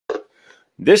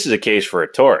This is a case for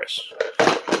a Taurus.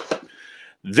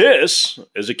 This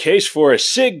is a case for a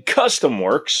SIG Custom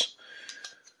Works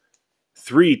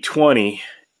 320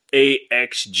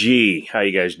 AXG. How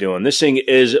you guys doing? This thing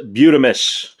is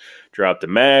beautimous. Drop the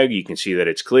mag. You can see that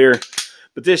it's clear.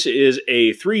 But this is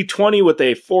a 320 with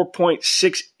a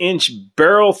 4.6-inch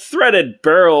barrel, threaded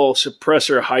barrel,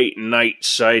 suppressor height, night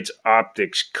sights,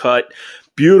 optics cut.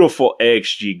 Beautiful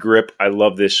AXG grip. I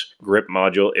love this grip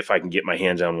module. If I can get my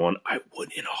hands on one, I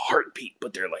would in a heartbeat,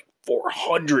 but they're like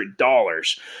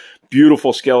 $400.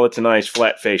 Beautiful skeletonized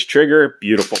flat face trigger.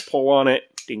 Beautiful pull on it.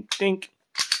 Dink, dink.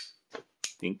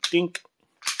 Dink, dink.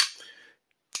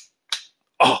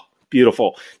 Oh,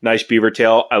 beautiful. Nice beaver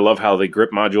tail. I love how the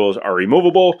grip modules are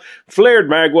removable. Flared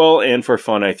magwell, and for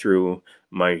fun, I threw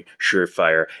my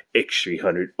Surefire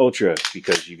X300 Ultra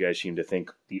because you guys seem to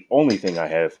think the only thing I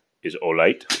have is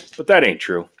Olight, but that ain't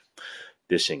true.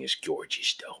 This thing is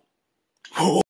gorgeous, though.